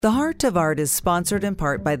The Heart of Art is sponsored in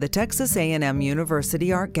part by the Texas A&M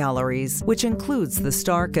University Art Galleries, which includes the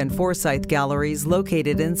Stark and Forsyth Galleries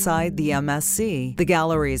located inside the MSC. The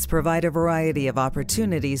galleries provide a variety of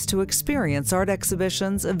opportunities to experience art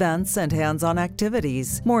exhibitions, events, and hands-on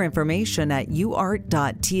activities. More information at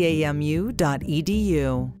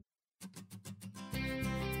uart.tamu.edu.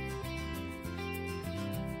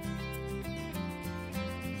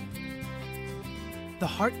 The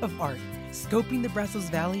Heart of Art, scoping the Brazos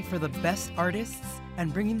Valley for the best artists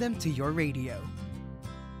and bringing them to your radio.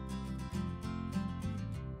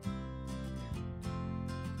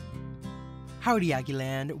 Howdy,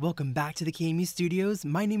 Aguiland. Welcome back to the KMU studios.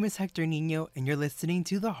 My name is Hector Nino, and you're listening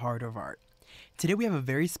to The Heart of Art. Today we have a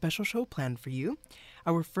very special show planned for you.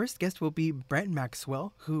 Our first guest will be Brent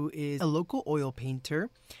Maxwell, who is a local oil painter,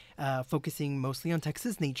 focusing mostly on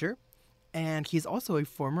Texas nature. And he's also a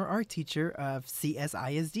former art teacher of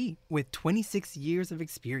CSISD with 26 years of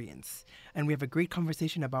experience. And we have a great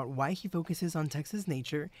conversation about why he focuses on Texas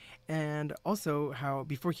nature and also how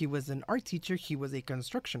before he was an art teacher, he was a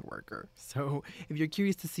construction worker. So if you're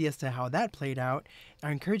curious to see as to how that played out,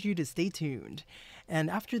 I encourage you to stay tuned. And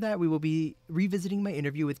after that, we will be revisiting my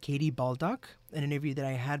interview with Katie Baldock, an interview that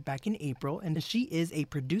I had back in April. And she is a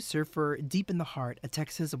producer for Deep in the Heart, a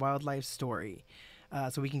Texas wildlife story.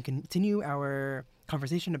 So we can continue our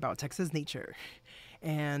conversation about Texas nature.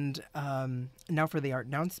 And now for the art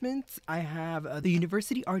announcements, I have the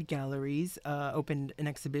University Art Galleries opened an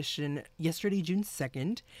exhibition yesterday, June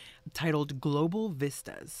 2nd, titled Global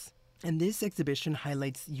Vistas. And this exhibition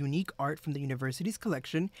highlights unique art from the university's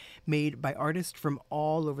collection made by artists from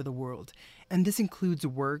all over the world. And this includes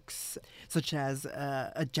works such as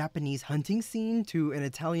a Japanese hunting scene to an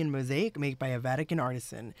Italian mosaic made by a Vatican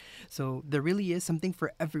artisan. So there really is something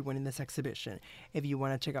for everyone in this exhibition. If you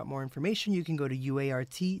want to check out more information, you can go to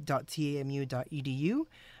uart.tamu.edu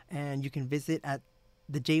and you can visit at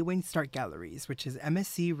the J. Wayne Stark Galleries, which is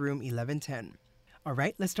MSC Room 1110. All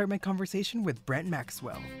right, let's start my conversation with Brent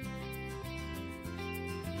Maxwell.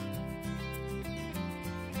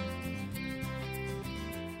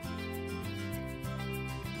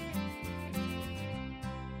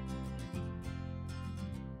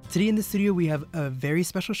 Today in the studio, we have a very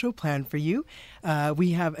special show planned for you.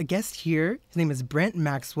 We have a guest here. His name is Brent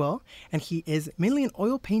Maxwell, and he is mainly an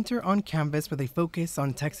oil painter on canvas with a focus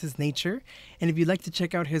on Texas nature. And if you'd like to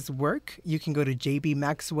check out his work, you can go to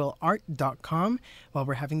jbmaxwellart.com while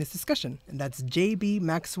we're having this discussion. And that's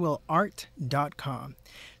jbmaxwellart.com.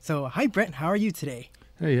 So, hi, Brent. How are you today?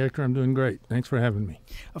 Hey, Hector, I'm doing great. Thanks for having me.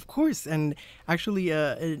 Of course. And actually,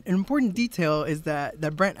 an important detail is that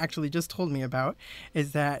Brent actually just told me about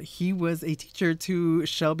is that he was a teacher to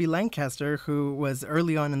Shelby Lancaster, who was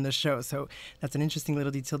early on in the show. So that's an interesting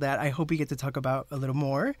little detail that I hope we get to talk about a little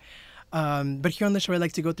more. But here on the show, I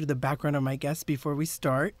like to go through the background of my guests before we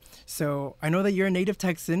start. So I know that you're a native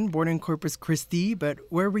Texan, born in Corpus Christi, but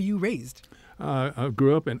where were you raised? I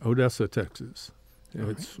grew up in Odessa, Texas.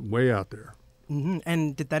 It's way out there. Mm-hmm.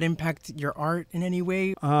 And did that impact your art in any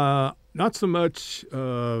way? Not so much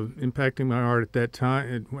impacting my art at that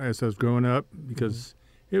time as I was growing up, because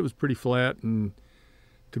it was pretty flat, and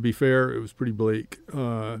to be fair, it was pretty bleak.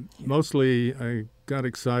 Mostly I got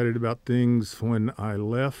excited about things when I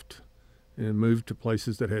left and moved to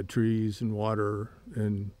places that had trees and water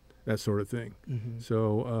and that sort of thing. Mm-hmm.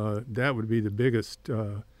 So that would be the biggest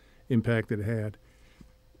impact that it had.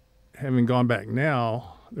 Having gone back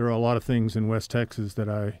now, there are a lot of things in West Texas that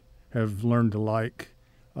I have learned to like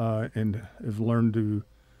and have learned to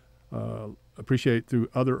appreciate through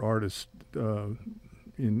other artists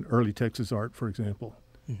in early Texas art, for example.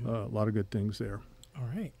 Mm-hmm. A lot of good things there. All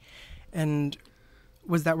right. And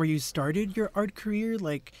was that where you started your art career?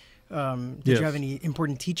 Like, did Yes. you have any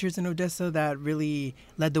important teachers in Odessa that really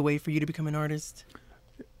led the way for you to become an artist?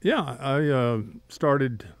 Yeah, I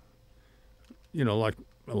started, like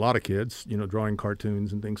a lot of kids, drawing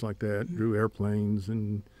cartoons and things like that, mm-hmm. drew airplanes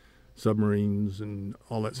and submarines and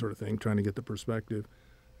all that sort of thing, trying to get the perspective.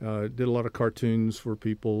 Did a lot of cartoons for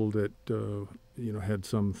people that, had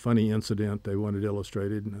some funny incident they wanted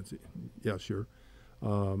illustrated, and I said, yeah, sure.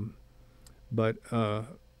 But I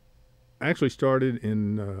actually started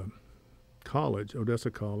in college,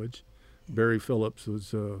 Odessa College. Barry Phillips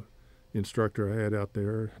was instructor I had out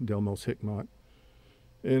there, Delmos Hickmott,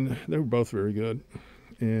 and they were both very good.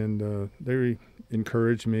 And they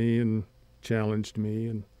encouraged me and challenged me,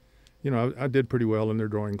 and I did pretty well in their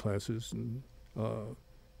drawing classes, and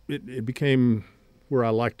it became where I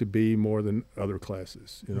liked to be more than other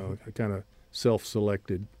classes. Mm-hmm. I kind of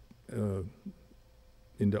self-selected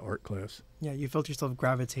into art class. Yeah, you felt yourself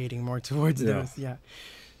gravitating more towards those. Yeah.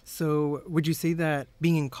 So would you say that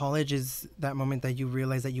being in college is that moment that you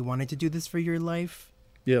realized that you wanted to do this for your life?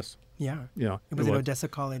 Yes. Yeah. Yeah. It was at Odessa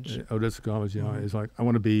College. Odessa College, yeah. Mhm. It's like, I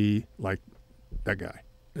want to be like that guy,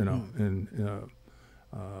 you know, Mhm. and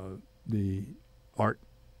the art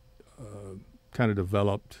kind of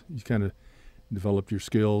developed. You kind of develop your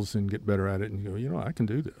skills and get better at it, and you go, you know, I can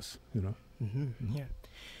do this, you know. Mm-hmm. Yeah.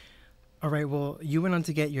 All right. Well, you went on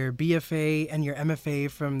to get your BFA and your MFA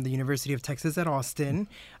from the University of Texas at Austin.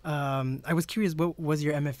 I was curious, what was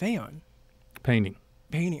your MFA on? Painting.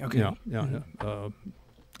 Painting. Okay. Yeah, yeah.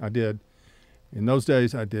 I did. In those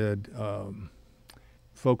days, I did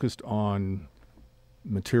focused on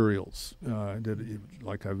materials. I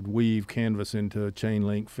would weave canvas into a chain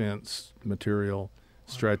link fence material,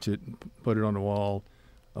 stretch it, put it on the wall,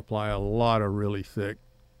 apply a lot of really thick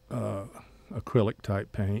acrylic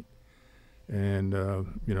type paint, and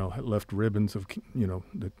left ribbons of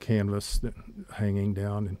the canvas hanging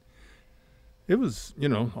down, and it was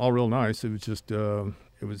all real nice. It was just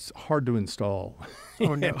it was hard to install.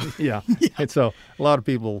 Oh no. Yeah. And so a lot of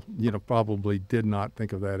people probably did not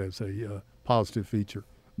think of that as a positive feature.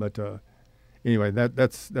 But anyway,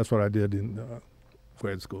 that's what I did in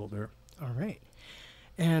grad school there. All right.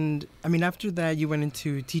 And I mean, after that, you went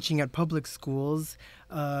into teaching at public schools.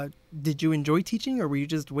 Did you enjoy teaching, or were you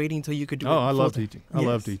just waiting until you could do it? Oh, I love full-time? teaching. I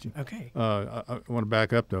love teaching. Okay. I want to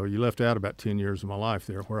back up, though. You left out about 10 years of my life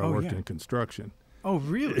there where I Oh, worked yeah. in construction. Oh,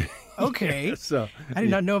 really? Okay. So I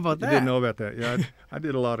did not know about You that. didn't know about that. Yeah, I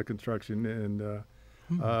did a lot of construction, and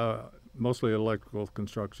mostly electrical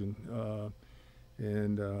construction.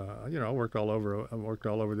 I worked all over. I worked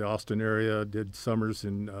all over the Austin area. Did summers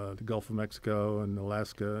in the Gulf of Mexico and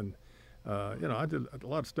Alaska, and I did a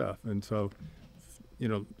lot of stuff. And so,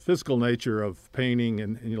 physical nature of painting,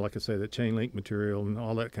 and like I say, the chain link material and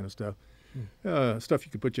all that kind of stuff, stuff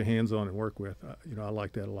you could put your hands on and work with. I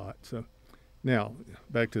like that a lot. So, now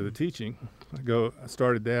back to the teaching. I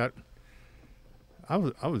started that. I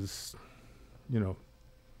was,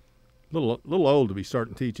 little old to be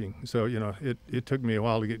starting teaching, so it took me a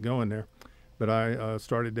while to get going there, but I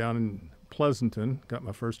started down in Pleasanton, got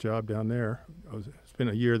my first job down there.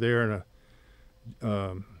 Spent a year there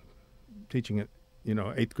and teaching at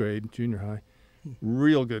 8th grade, junior high.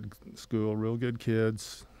 Real good school, real good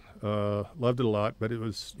kids. Loved it a lot, but it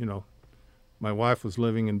was my wife was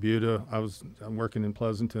living in Buda. I'm working in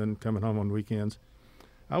Pleasanton, coming home on weekends.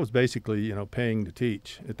 I was basically paying to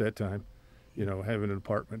teach at that time. Having an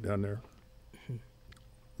apartment down there.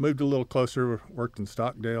 Moved a little closer, worked in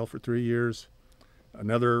Stockdale for 3 years.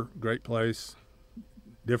 Another great place,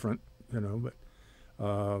 different, but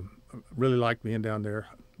really liked being down there.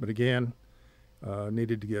 But again,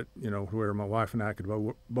 needed to get, where my wife and I could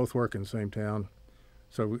both work in the same town.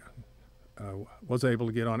 So was able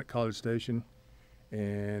to get on at College Station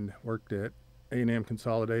and worked at A&M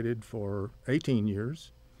Consolidated for 18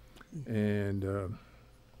 years. And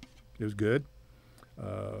it was good.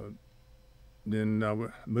 Then I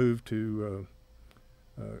moved to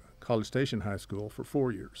College Station High School for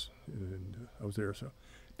 4 years, and I was there. So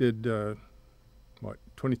did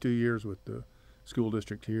 22 years with the school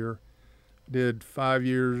district here. Did 5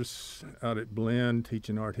 years out at Blinn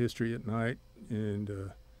teaching art history at night,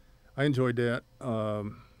 and I enjoyed that.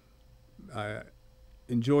 I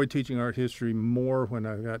enjoyed teaching art history more when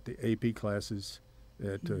I got the AP classes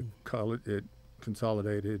at college, at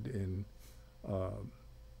Consolidated and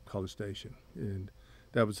College Station, and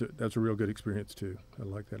that's a real good experience too. I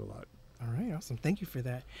like that a lot. All right, awesome. Thank you for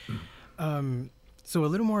that. So a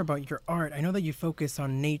little more about your art. I know that you focus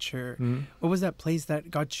on nature. Mm-hmm. What was that place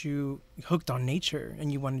that got you hooked on nature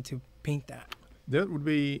and you wanted to paint that? That would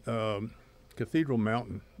be Cathedral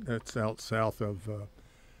Mountain. That's out south of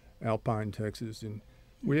Alpine, Texas, and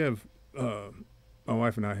we have my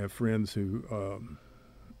wife and I have friends who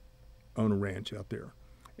own a ranch out there,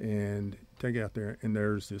 and take out there, and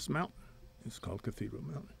there's this mountain. It's called Cathedral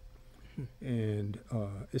Mountain, and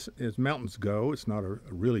as mountains go, it's not a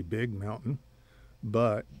really big mountain,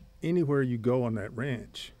 but anywhere you go on that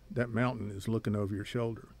ranch, that mountain is looking over your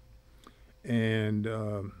shoulder, and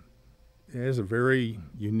it has a very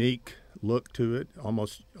unique look to it,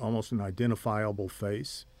 almost an identifiable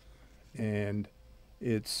face, and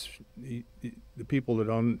it's the people that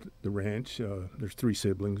own the ranch. There's 3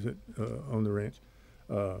 siblings that own the ranch.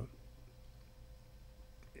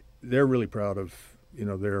 They're really proud of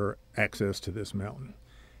their access to this mountain,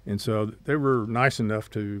 and so they were nice enough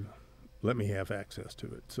to let me have access to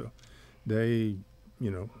it. So they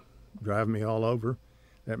drive me all over.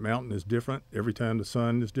 That mountain is different every time. The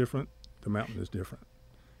sun is different, the mountain is different.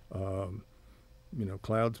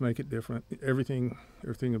 Clouds make it different. Everything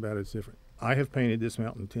about it's different. I have painted this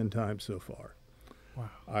mountain 10 times so far. Wow.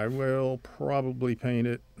 I will probably paint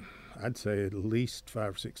it, I'd say at least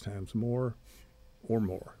 5 or 6 times more or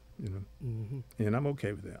more, and I'm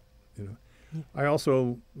okay with that, I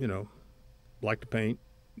also, like to paint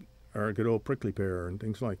or a good old prickly pear and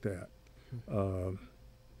things like that.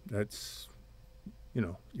 That's,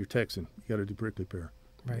 you're Texan. You got to do prickly pear.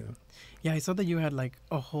 Right. Yeah, I saw that you had like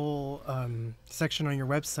a whole section on your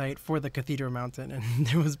website for the Cathedral Mountain, and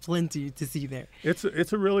there was plenty to see there. It's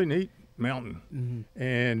a really neat mountain,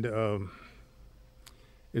 and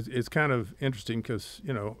it's kind of interesting because,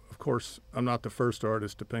 of course, I'm not the first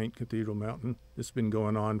artist to paint Cathedral Mountain. It's been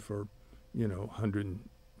going on for,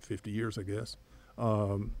 150 years, I guess.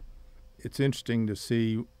 It's interesting to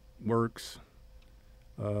see works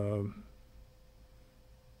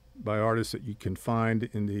by artists that you can find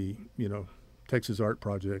in the, Texas Art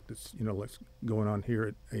Project that's, that's going on here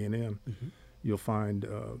at A&M. You'll find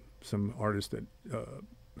some artists that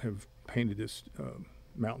have painted this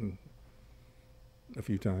mountain a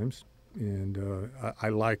few times, and I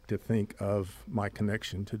like to think of my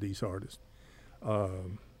connection to these artists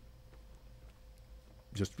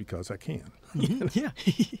just because I can. Yeah.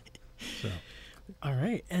 So. All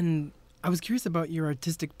right. And I was curious about your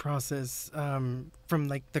artistic process from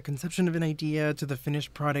like the conception of an idea to the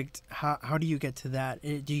finished product. How do you get to that?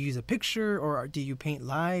 Do you use a picture or do you paint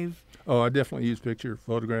live? Oh, I definitely use picture,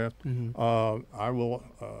 photograph. I will,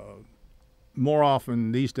 more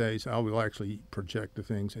often these days, I will actually project the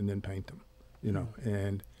things and then paint them,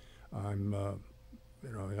 and I'm,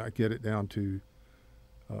 I get it down to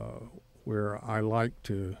where I like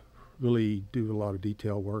to really do a lot of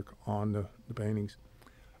detail work on the paintings.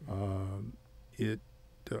 They're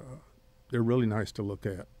really nice to look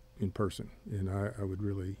at in person, and I would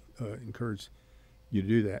really encourage you to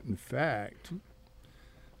do that. In fact,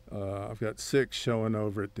 I've got 6 showing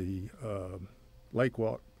over at the Lake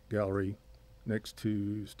Walk Gallery next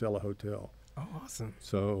to Stella Hotel. Oh, awesome.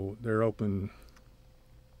 So they're open,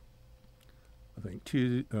 I think,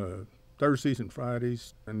 Thursdays and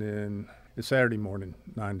Fridays, and then it's Saturday morning,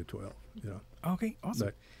 9 to 12. Okay,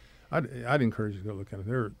 awesome. But I'd encourage you to go look at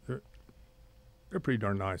them. They're pretty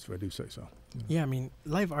darn nice, if I do say so. Yeah, I mean,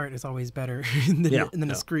 live art is always better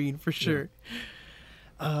than a screen, for sure.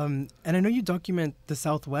 Yeah. And I know you document the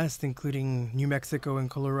Southwest, including New Mexico and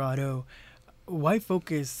Colorado. Why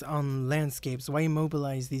focus on landscapes? Why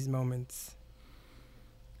immobilize these moments?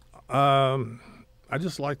 I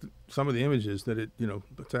just like some of the images that it,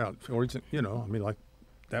 puts out. Or, like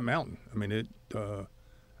that mountain. I mean, it I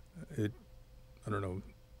don't know,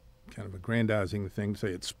 kind of aggrandizing the thing to say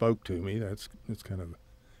it spoke to me. That's kind of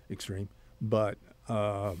extreme. But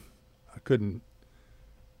I couldn't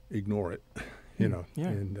ignore it, Yeah.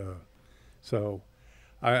 And so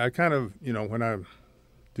I kind of, when I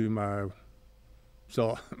do my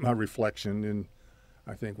reflection, and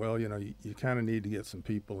I think, well, you kind of need to get some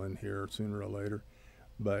people in here sooner or later.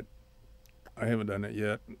 But I haven't done it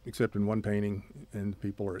yet, except in one painting, and the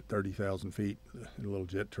people are at 30,000 feet, a little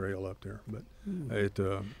jet trail up there. But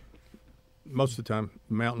most of the time,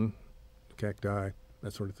 mountain, cacti,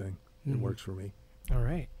 that sort of thing, it works for me. All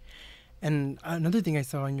right. And another thing I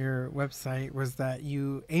saw on your website was that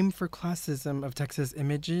you aim for classism of Texas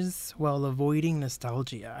images while avoiding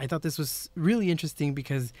nostalgia. I thought this was really interesting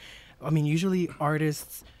because, I mean, usually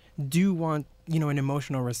artists do want, an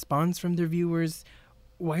emotional response from their viewers.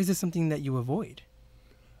 Why is this something that you avoid?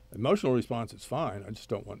 Emotional response is fine. I just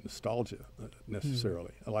don't want nostalgia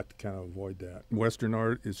necessarily. I like to kind of avoid that. Western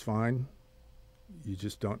art is fine. You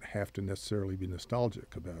just don't have to necessarily be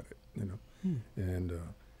nostalgic about it, And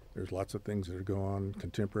there's lots of things that are going on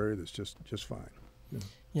contemporary that's just fine.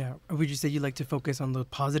 Yeah. Would you say you like to focus on the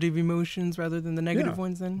positive emotions rather than the negative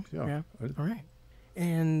ones then? Yeah. All right.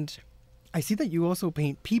 And I see that you also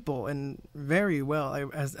paint people, and very well,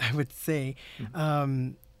 as I would say.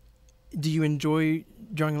 Do you enjoy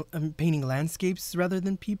painting landscapes rather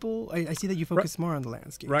than people? I see that you focus more on the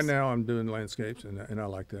landscapes. Right now I'm doing landscapes, and I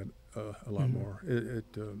like that a lot more.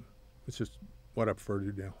 It's just what I prefer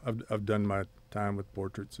to do now. I've done my time with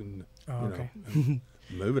portraits, and and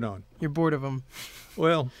moving on. You're bored of them.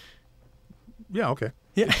 Well, yeah, okay.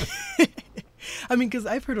 Yeah. I mean, because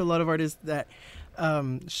I've heard a lot of artists that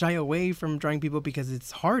shy away from drawing people because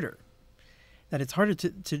it's harder. That it's harder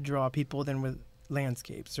to draw people than with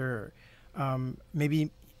landscapes, or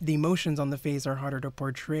maybe the emotions on the face are harder to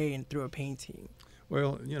portray through a painting.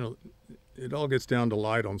 Well, it all gets down to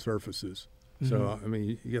light on surfaces. So, I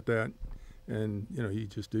mean, you get that, and, you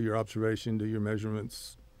just do your observation, do your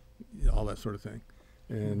measurements, all that sort of thing.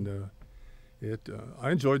 And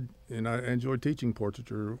I enjoyed teaching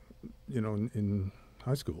portraiture, in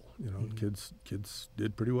high school. Kids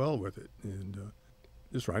did pretty well with it. And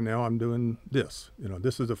just right now I'm doing this.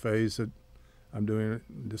 This is a phase that I'm doing it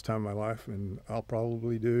this time of my life, and I'll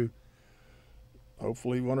probably do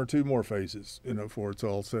hopefully one or two more phases, before it's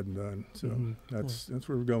all said and done. So that's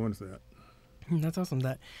where we're going with that. That's awesome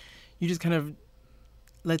that you just kind of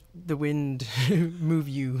let the wind move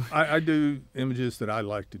you. I do images that I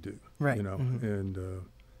like to do, right? And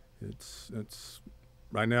it's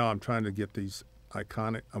right now I'm trying to get these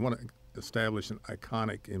iconic. I want to establish an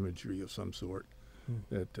iconic imagery of some sort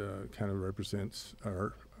that kind of represents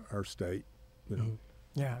our state.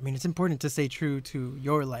 Yeah, I mean, it's important to stay true to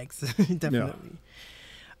your likes, definitely.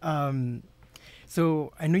 Yeah.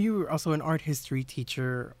 So I know you were also an art history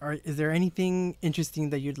teacher. Is there anything interesting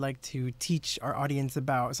that you'd like to teach our audience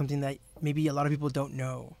about, something that maybe a lot of people don't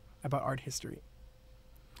know about art history?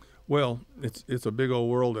 Well, it's a big old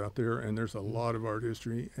world out there, and there's a lot of art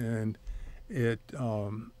history. And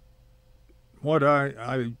what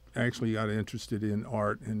I actually got interested in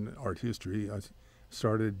art and art history, I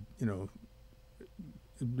started,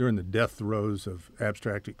 during the death throes of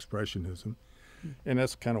abstract expressionism. And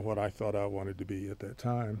that's kind of what I thought I wanted to be at that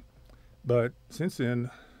time. But since then,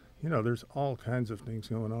 there's all kinds of things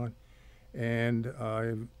going on. And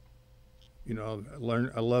I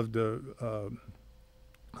loved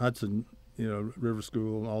Hudson, River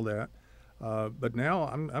School and all that. But now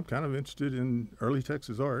I'm kind of interested in early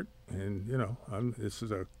Texas art. And, this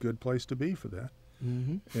is a good place to be for that.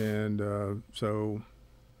 And so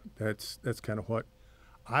that's kind of what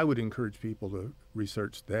I would encourage people to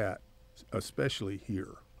research that, especially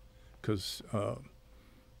here, because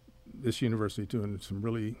this university is doing some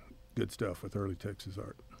really good stuff with early Texas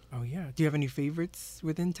art. Oh, yeah. Do you have any favorites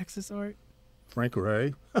within Texas art? Frank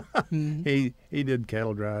Ray. He did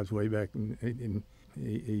cattle drives way back, and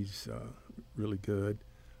he's really good.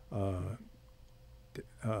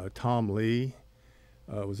 Tom Lee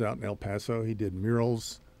was out in El Paso. He did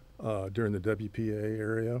murals during the WPA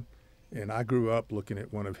area. And I grew up looking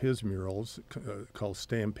at one of his murals called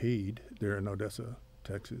Stampede there in Odessa,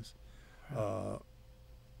 Texas. I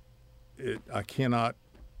cannot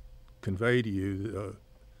convey to you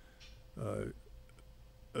a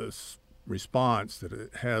response that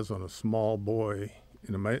it has on a small boy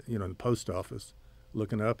in the post office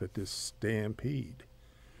looking up at this Stampede.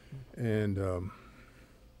 And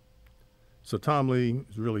so Tom Lee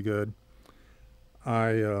is really good.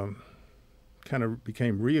 I kind of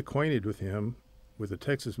became reacquainted with him with a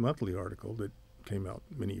Texas Monthly article that came out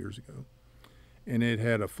many years ago. And it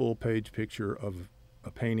had a full-page picture of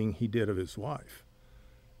a painting he did of his wife.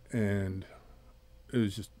 And it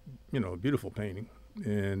was just, a beautiful painting.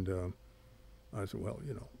 And I said, well,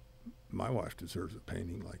 my wife deserves a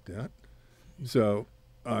painting like that. So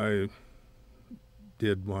I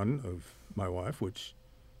did one of my wife, which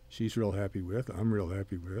she's real happy with, I'm real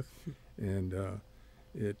happy with. And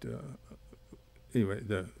anyway,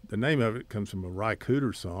 the name of it comes from a Ry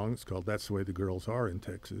Cooder song. It's called "That's the Way the Girls Are in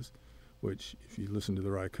Texas," which, if you listen to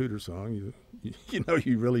the Ry Cooder song, you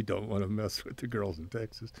really don't want to mess with the girls in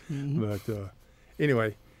Texas. But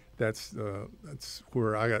anyway, that's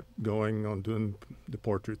where I got going on doing the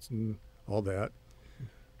portraits and all that.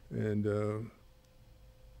 And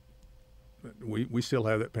we still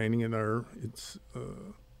have that painting in our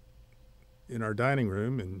dining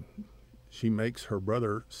room, and she makes her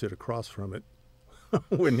brother sit across from it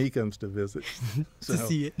when he comes to visit to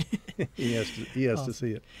see it. he has to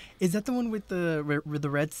see it. Is that the one with the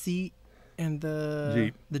red seat and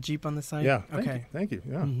the Jeep on the side? Yeah. Okay. Thank you.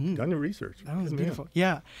 Yeah. Done your research. That was beautiful.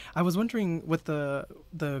 Yeah. I was wondering what the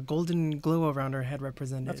golden glow around her head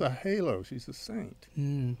represented. That's a halo. She's a saint.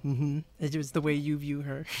 It was the way you view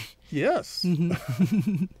her. Yes.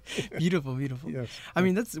 Beautiful. Yes. I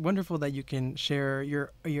mean, that's wonderful that you can share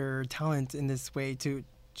your talent in this way to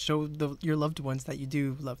show your loved ones that you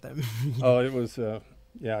do love them. Oh, it was, I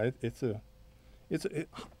think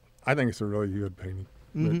it's a really good painting.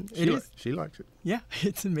 She likes it. Yeah,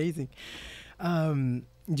 it's amazing. Do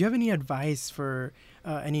you have any advice for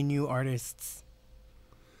any new artists?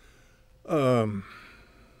 Work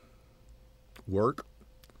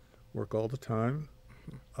all the time.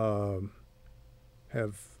 Have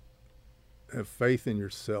faith in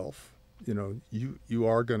yourself. You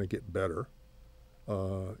are going to get better.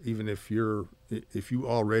 Even if you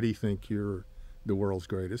already think you're the world's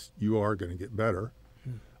greatest, you are going to get better.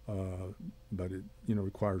 But it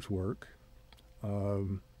requires work.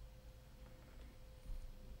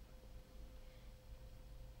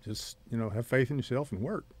 Just have faith in yourself and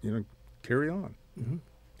work. Carry on.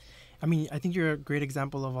 I mean, I think you're a great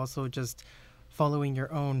example of also just following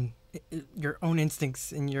your own your own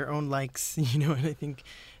instincts and your own likes, and I think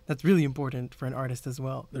that's really important for an artist as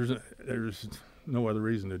well. There's no other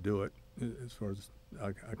reason to do it, as far as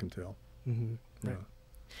I can tell. Mm-hmm. Right.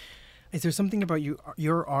 Yeah. Is there something about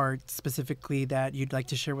your art specifically that you'd like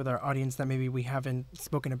to share with our audience that maybe we haven't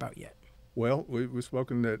spoken about yet? Well, we've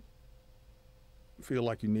spoken that feel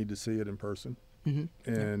like you need to see it in person.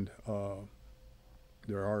 Mm-hmm. And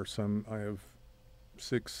there are some, I have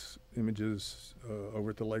 6 images over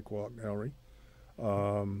at the Lake Walk Gallery.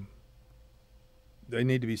 They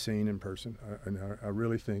need to be seen in person. I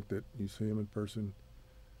really think that you see them in person,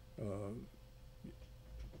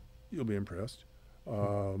 you'll be impressed.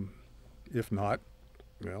 If not,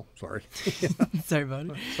 well, sorry. Sorry about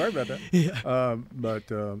it. Sorry about that. Yeah. But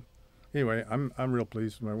anyway, I'm real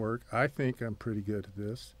pleased with my work. I think I'm pretty good at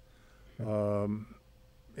this.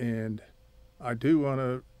 And I do want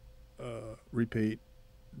to repeat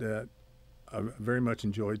that I very much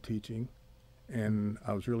enjoyed teaching, and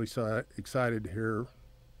I was really excited to hear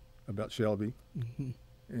about Shelby,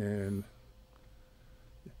 and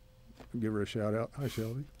give her a shout out. Hi,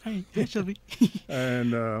 Shelby. Hi, Shelby.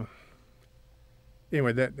 And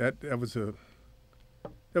anyway, that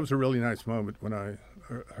was a really nice moment when I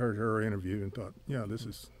heard her interview and thought, yeah, this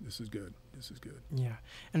is good. This is good. Yeah.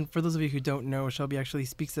 And for those of you who don't know, Shelby actually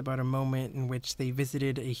speaks about a moment in which they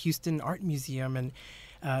visited a Houston art museum, and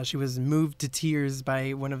she was moved to tears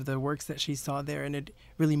by one of the works that she saw there, and it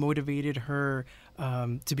really motivated her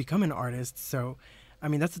to become an artist. So, I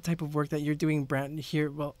mean, that's the type of work that you're doing, Brent, here.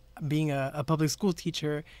 Well, being a public school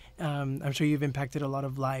teacher, I'm sure you've impacted a lot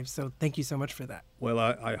of lives. So thank you so much for that. Well,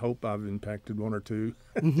 I hope I've impacted 1 or 2.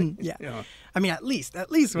 Yeah. Yeah. I mean, at least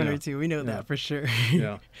 1 or 2. We know that for sure.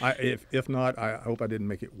 Yeah. If not, I hope I didn't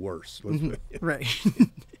make it worse. Right.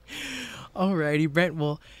 Alrighty, Brent.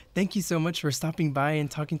 Well, thank you so much for stopping by and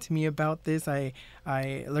talking to me about this. I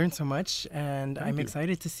learned so much, and I'm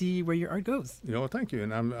excited to see where your art goes. Thank you.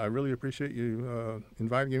 And I really appreciate you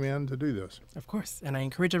inviting me in to do this. Of course. And I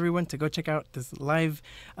encourage everyone to go check out this live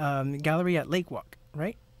gallery at Lake Walk,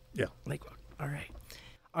 right? Yeah. Lake Walk. All right.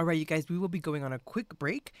 All right, you guys, we will be going on a quick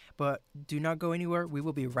break, but do not go anywhere. We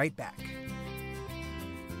will be right back.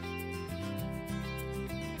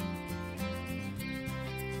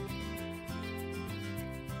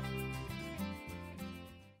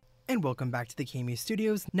 And welcome back to the KMU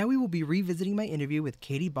Studios. Now we will be revisiting my interview with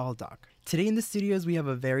Katie Baldock. Today in the studios, we have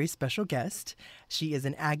a very special guest. She is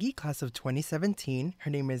an Aggie, class of 2017. Her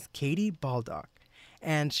name is Katie Baldock,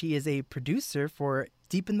 and she is a producer for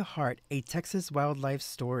Deep in the Heart, a Texas wildlife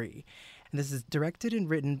story. And this is directed and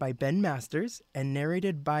written by Ben Masters and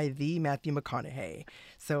narrated by the Matthew McConaughey.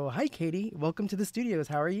 So, hi, Katie. Welcome to the studios.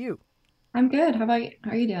 How are you? I'm good. How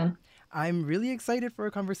are you doing? I'm really excited for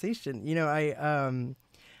a conversation.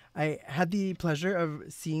 I had the pleasure of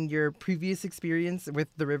seeing your previous experience with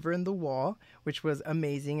The River and the Wall, which was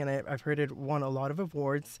amazing, and I've heard it won a lot of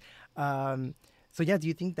awards. So yeah, do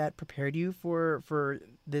you think that prepared you for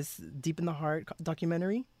this Deep in the Heart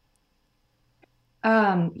documentary?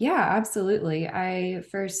 Yeah, absolutely. I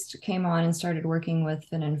first came on and started working with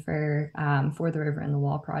Finn and Fur for the River and the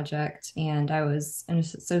Wall project, and I was an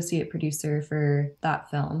associate producer for that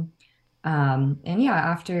film. And yeah,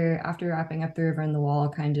 after wrapping up the River and the Wall,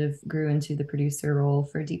 kind of grew into the producer role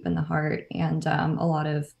for Deep in the Heart, and a lot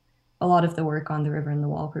of the work on the River and the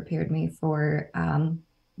Wall prepared me for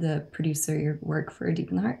the producer work for Deep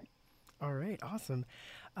in the Heart. All right, awesome.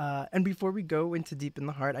 And before we go into Deep in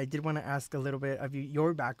the Heart, I did want to ask a little bit of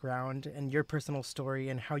your background and your personal story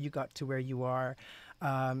and how you got to where you are.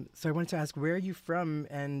 So I wanted to ask, where are you from,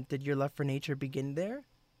 and did your love for nature begin there?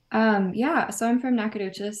 Yeah, so I'm from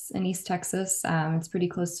Nacogdoches in East Texas. It's pretty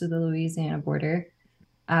close to the Louisiana border.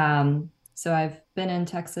 So I've been in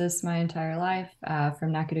Texas my entire life,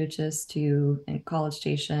 from Nacogdoches to College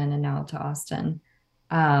Station and now to Austin.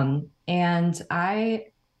 And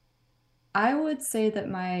I would say that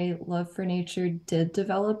my love for nature did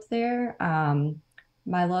develop there.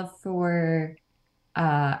 My love for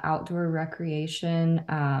outdoor recreation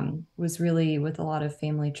was really with a lot of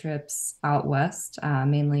family trips out west,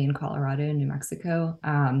 mainly in Colorado and New Mexico.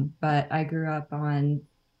 But I grew up on,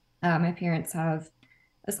 my parents have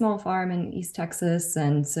a small farm in East Texas,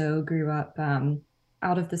 and so grew up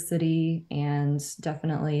out of the city, and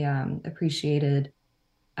definitely appreciated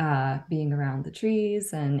being around the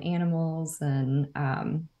trees and animals, and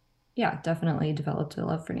yeah, definitely developed a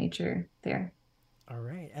love for nature there. All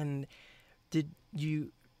right. And did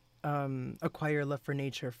you acquire a love for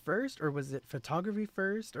nature first, or was it photography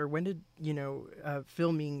first, or when did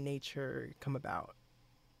filming nature come about?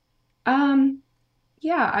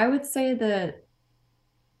 Yeah, I would say that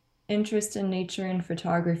interest in nature and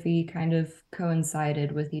photography kind of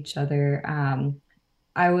coincided with each other.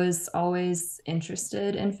 I was always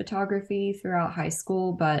interested in photography throughout high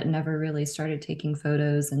school, but never really started taking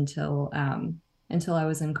photos until I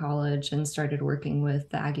was in college and started working with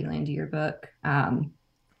the Aggieland yearbook. I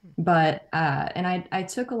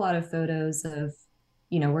took a lot of photos of,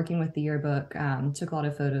 working with the yearbook, took a lot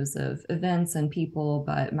of photos of events and people,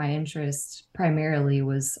 but my interest primarily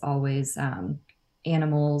was always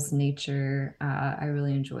animals, nature. I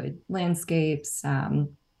really enjoyed landscapes.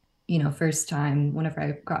 First time, whenever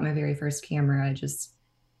I got my very first camera, I just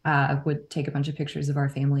would take a bunch of pictures of our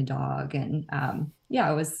family dog. And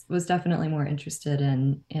I was definitely more interested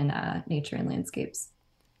in nature and landscapes.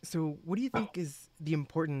 So what do you think is the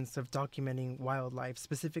importance of documenting wildlife,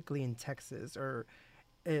 specifically in Texas, or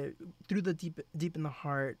through the deep in the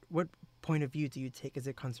heart? What point of view do you take? Is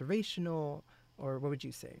it conservational, or what would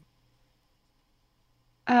you say?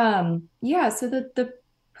 So the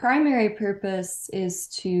primary purpose is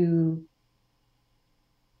to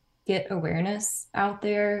get awareness out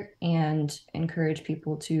there and encourage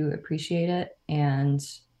people to appreciate it, and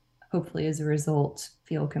hopefully as a result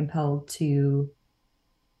feel compelled to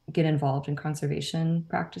get involved in conservation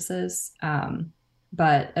practices.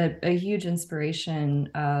 But a huge inspiration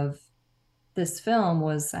of this film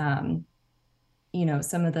was, some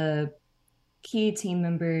of the key team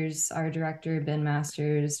members, our director, Ben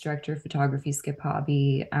Masters, director of photography, Skip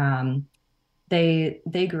Hobby,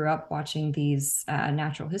 they grew up watching these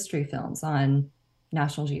natural history films on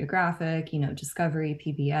National Geographic, Discovery,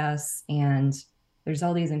 PBS, and there's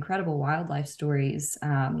all these incredible wildlife stories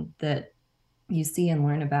that you see and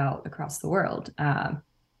learn about across the world.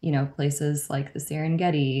 Places like the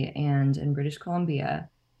Serengeti and in British Columbia.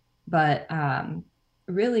 But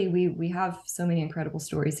really, we have so many incredible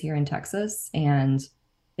stories here in Texas, and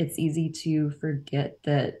it's easy to forget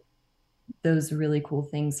that those really cool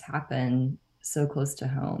things happen so close to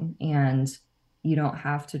home, and you don't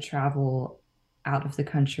have to travel out of the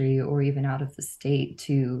country or even out of the state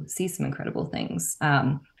to see some incredible things.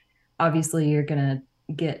 Obviously, you're going to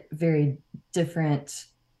get very different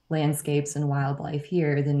landscapes and wildlife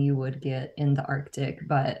here than you would get in the Arctic,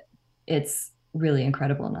 but it's really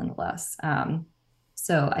incredible nonetheless.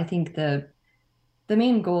 So I think the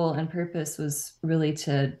main goal and purpose was really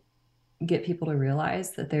to get people to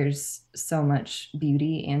realize that there's so much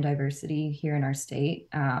beauty and diversity here in our state.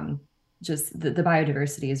 Just the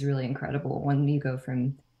biodiversity is really incredible. When you go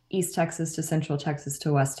from East Texas to Central Texas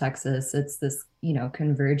to West Texas, it's this,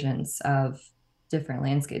 convergence of different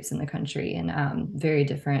landscapes in the country and very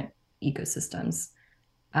different ecosystems.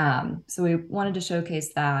 So we wanted to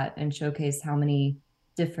showcase that and showcase how many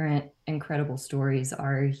different incredible stories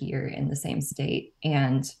are here in the same state.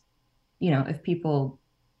 And, if people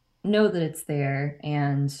know that it's there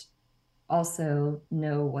and also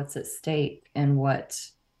know what's at stake and what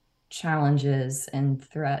challenges and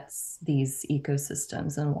threats these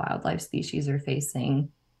ecosystems and wildlife species are facing,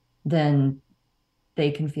 then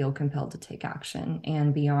they can feel compelled to take action.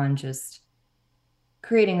 And beyond just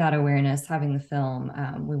creating that awareness, having the film,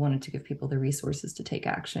 we wanted to give people the resources to take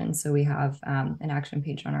action. So we have an action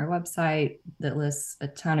page on our website that lists a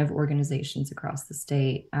ton of organizations across the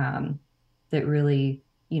state that really,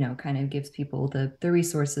 kind of gives people the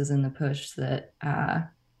resources and the push that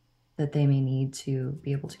they may need to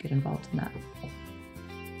be able to get involved in that.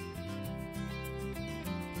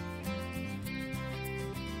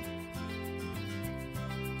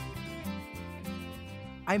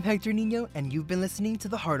 I'm Hector Nino, and you've been listening to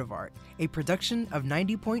The Heart of Art, a production of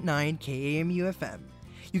 90.9 KAMU FM.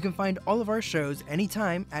 You can find all of our shows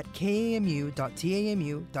anytime at kamu.tamu.edu.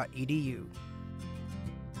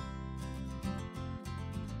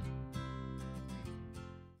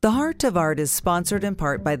 The Heart of Art is sponsored in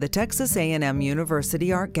part by the Texas A&M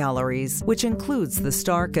University Art Galleries, which includes the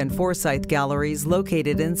Stark and Forsyth Galleries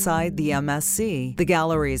located inside the MSC. The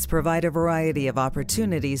galleries provide a variety of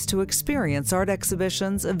opportunities to experience art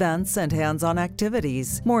exhibitions, events, and hands-on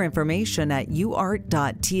activities. More information at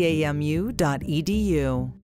uart.tamu.edu.